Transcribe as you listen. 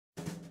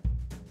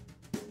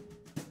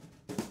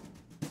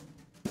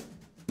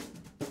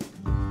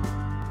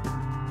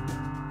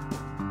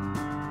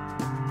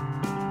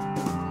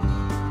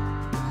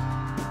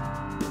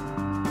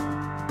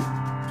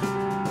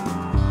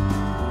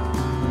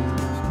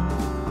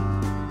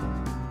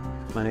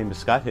My name is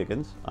Scott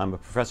Higgins. I'm a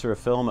professor of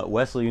film at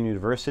Wesleyan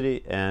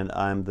University, and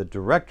I'm the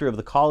director of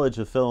the College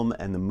of Film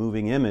and the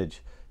Moving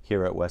Image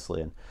here at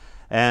Wesleyan.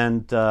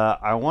 And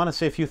I want to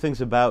say a few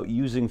things about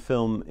using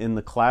film in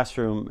the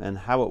classroom and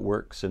how it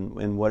works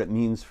and what it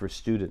means for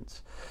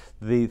students.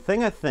 The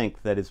thing I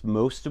think that is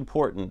most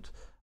important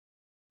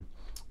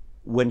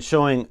when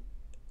showing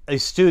a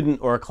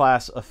student or a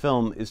class a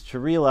film is to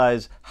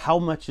realize how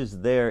much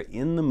is there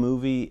in the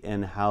movie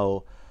and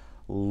how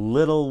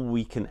little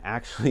we can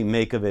actually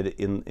make of it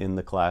in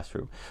the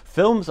classroom.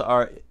 Films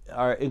are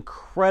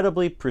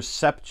incredibly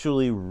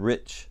perceptually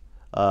rich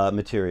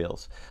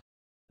materials.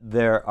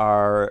 There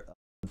are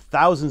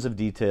thousands of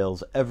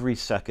details every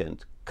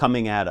second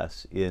coming at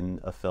us in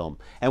a film.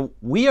 And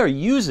we are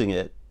using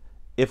it,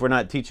 if we're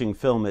not teaching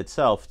film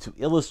itself, to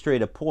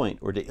illustrate a point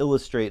or to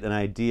illustrate an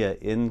idea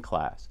in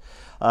class.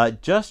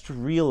 Just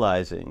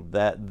realizing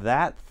that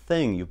that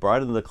thing you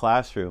brought into the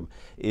classroom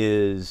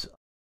is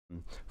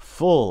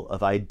full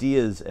of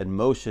ideas and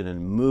motion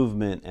and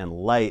movement and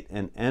light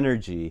and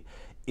energy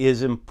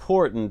is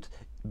important,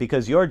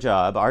 because your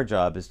job, our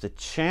job, is to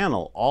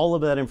channel all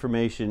of that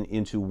information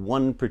into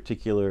one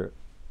particular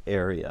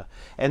area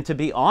and to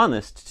be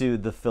honest to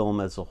the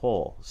film as a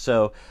whole.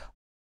 So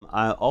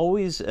I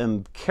always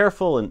am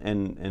careful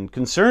and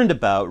concerned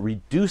about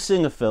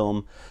reducing a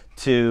film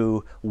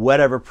to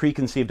whatever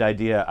preconceived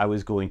idea I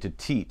was going to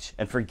teach,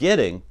 and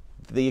forgetting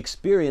the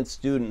experience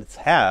students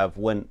have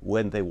when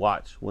they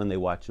watch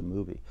a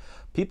movie.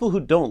 People who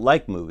don't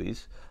like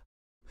movies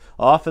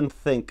often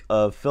think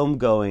of film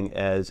going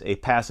as a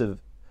passive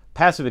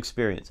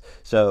experience.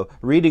 So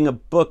reading a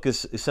book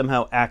is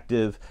somehow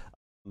active,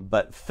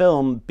 but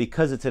film,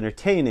 because it's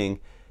entertaining,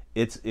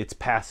 it's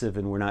passive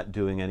and we're not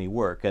doing any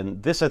work.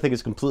 And this, I think,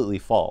 is completely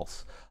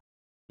false.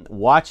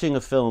 Watching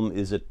a film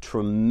is a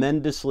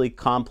tremendously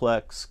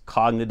complex,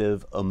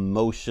 cognitive,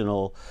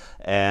 emotional,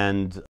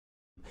 and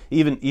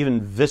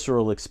even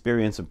visceral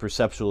experience and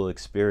perceptual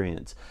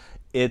experience.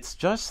 It's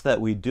just that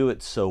we do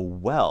it so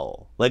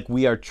well. Like,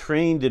 we are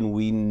trained and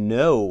we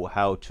know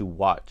how to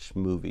watch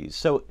movies.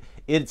 So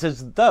it's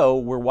as though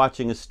we're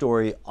watching a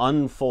story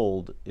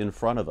unfold in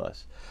front of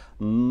us.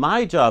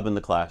 My job in the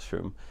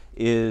classroom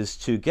is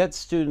to get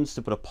students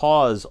to put a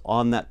pause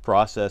on that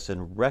process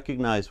and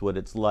recognize what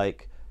it's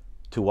like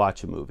to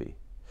watch a movie.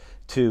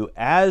 To,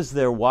 as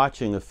they're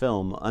watching a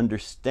film,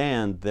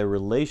 understand their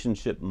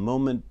relationship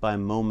moment by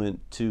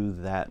moment to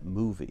that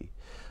movie.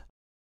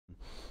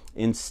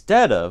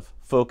 Instead of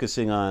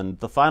focusing on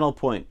the final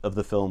point of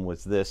the film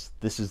was this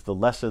is the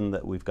lesson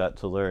that we've got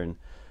to learn,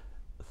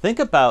 think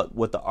about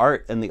what the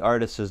art and the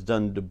artist has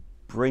done to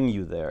bring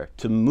you there,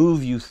 to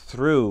move you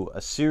through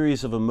a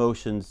series of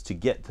emotions to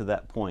get to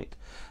that point.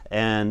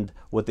 And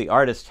what the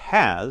artist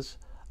has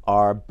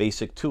are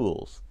basic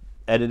tools: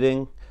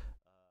 editing,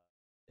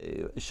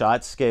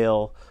 shot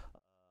scale,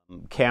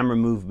 camera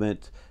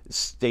movement,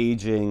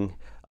 staging,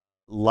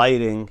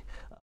 lighting,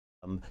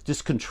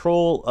 just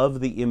control of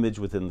the image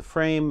within the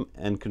frame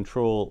and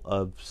control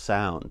of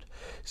sound.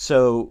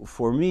 So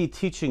for me,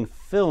 teaching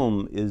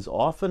film is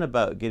often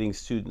about getting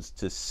students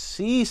to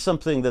see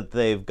something that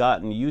they've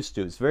gotten used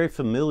to. It's very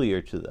familiar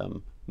to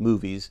them,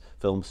 movies,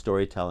 film,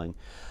 storytelling,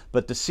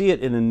 but to see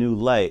it in a new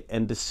light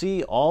and to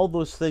see all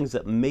those things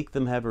that make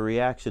them have a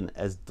reaction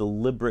as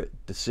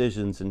deliberate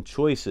decisions and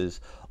choices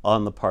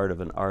on the part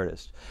of an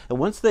artist. And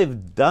once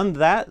they've done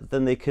that,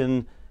 then they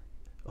can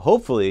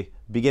hopefully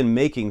begin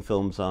making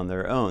films on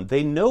their own.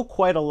 They know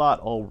quite a lot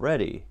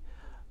already,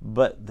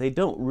 but they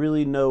don't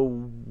really know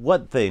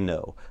what they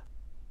know.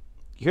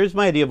 Here's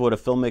my idea of what a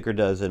filmmaker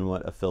does and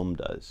what a film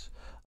does,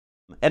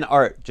 and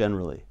art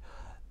generally.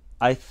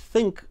 I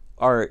think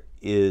art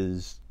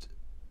is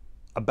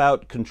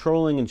about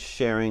controlling and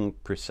sharing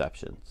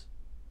perceptions.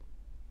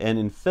 And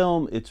in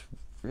film, it's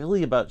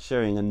really about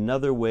sharing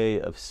another way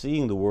of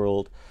seeing the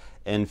world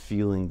and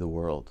feeling the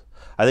world.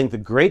 I think the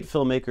great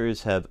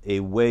filmmakers have a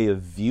way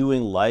of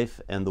viewing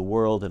life and the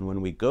world, and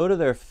when we go to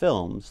their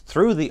films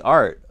through the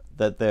art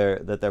that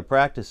they're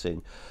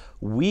practicing,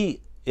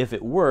 we, if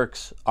it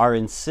works, are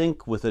in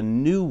sync with a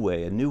new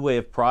way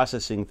of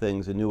processing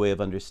things, a new way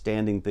of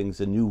understanding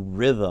things, a new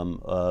rhythm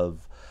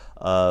of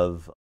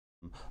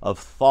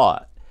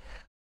thought.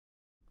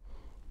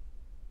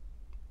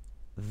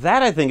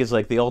 That, I think, is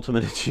like the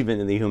ultimate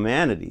achievement in the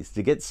humanities,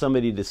 to get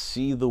somebody to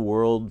see the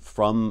world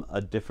from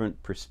a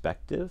different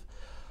perspective.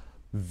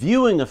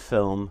 Viewing a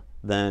film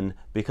then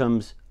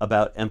becomes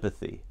about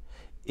empathy.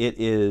 It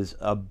is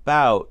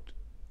about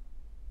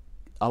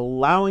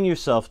allowing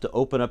yourself to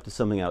open up to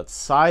something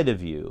outside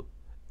of you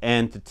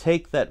and to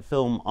take that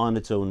film on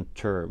its own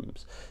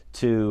terms,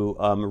 to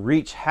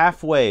reach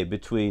halfway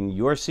between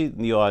your seat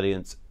in the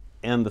audience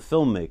and the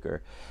filmmaker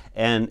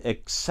and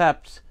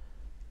accept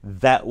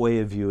that way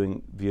of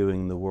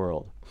viewing the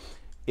world.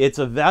 It's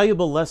a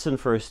valuable lesson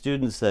for our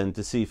students then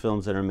to see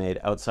films that are made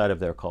outside of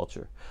their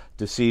culture,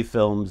 to see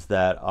films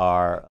that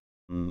are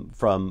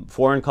from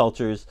foreign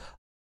cultures,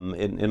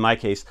 in my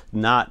case,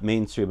 not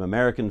mainstream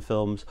American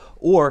films,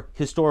 or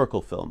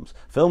historical films,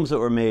 films that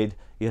were made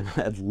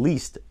at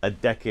least a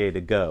decade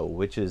ago,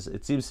 which is,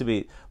 it seems to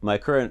be, my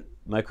current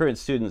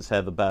students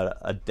have about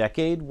a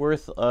decade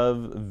worth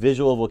of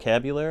visual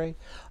vocabulary.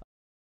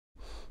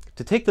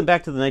 To take them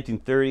back to the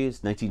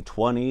 1930s,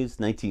 1920s,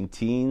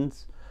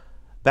 19-teens,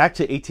 back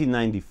to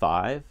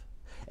 1895,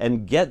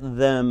 and get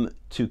them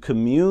to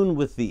commune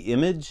with the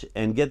image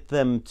and get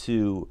them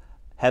to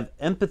have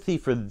empathy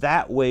for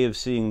that way of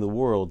seeing the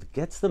world,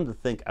 gets them to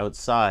think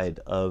outside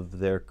of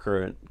their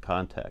current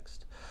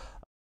context.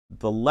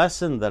 The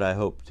lesson that I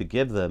hope to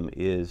give them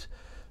is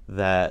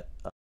that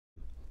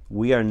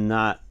we are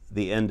not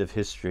the end of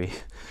history.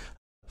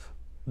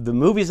 The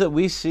movies that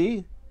we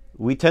see,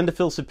 we tend to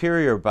feel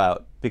superior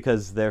about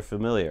because they're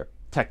familiar.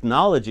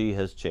 Technology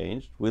has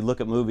changed. We look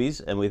at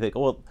movies and we think, oh,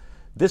 well,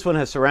 this one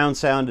has surround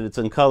sound and it's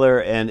in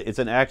color and it's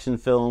an action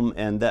film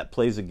and that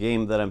plays a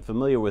game that I'm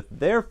familiar with.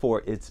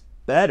 Therefore, it's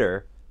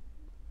better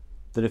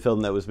than a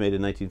film that was made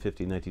in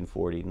 1950,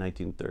 1940,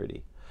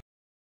 1930.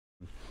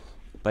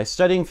 By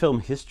studying film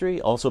history,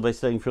 also by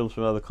studying films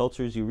from other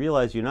cultures, you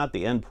realize you're not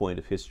the end point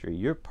of history.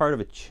 You're part of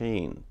a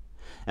chain.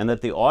 And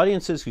that the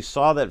audiences who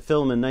saw that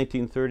film in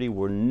 1930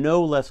 were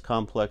no less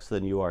complex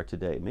than you are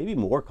today, maybe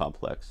more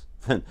complex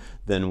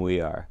than we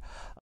are.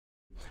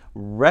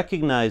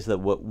 Recognize that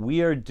what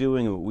we are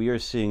doing and what we are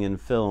seeing in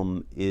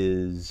film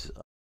is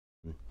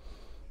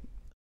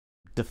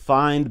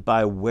defined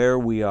by where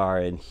we are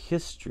in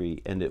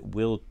history, and it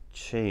will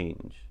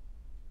change.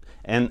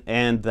 And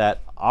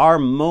that our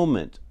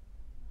moment,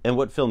 and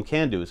what film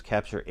can do is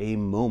capture a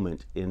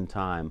moment in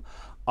time.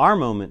 Our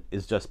moment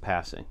is just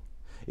passing.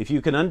 If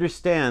you can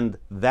understand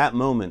that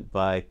moment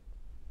by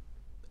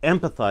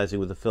empathizing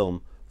with the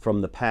film from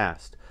the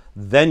past,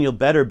 then you'll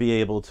better be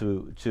able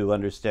to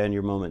understand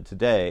your moment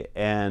today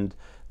and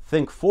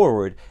think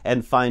forward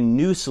and find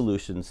new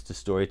solutions to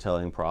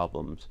storytelling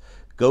problems.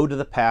 Go to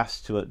the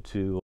past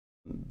to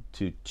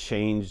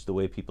change the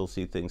way people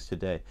see things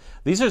today.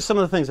 These are some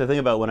of the things I think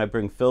about when I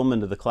bring film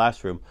into the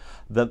classroom.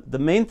 The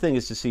main thing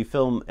is to see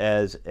film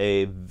as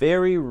a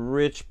very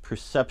rich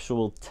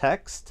perceptual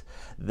text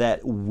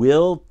that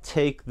will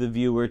take the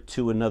viewer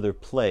to another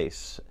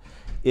place.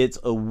 It's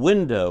a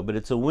window, but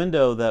it's a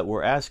window that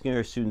we're asking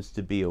our students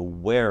to be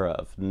aware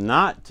of,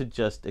 not to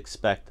just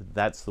expect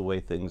that's the way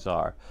things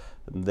are.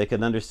 They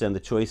can understand the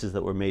choices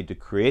that were made to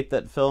create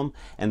that film,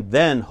 and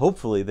then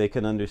hopefully they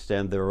can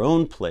understand their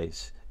own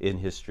place in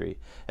history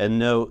and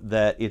know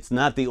that it's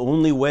not the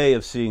only way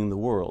of seeing the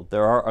world.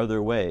 There are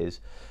other ways.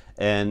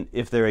 And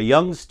if they're a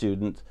young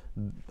student,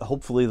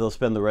 hopefully they'll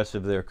spend the rest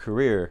of their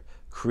career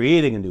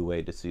creating a new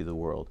way to see the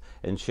world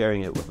and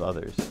sharing it with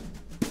others.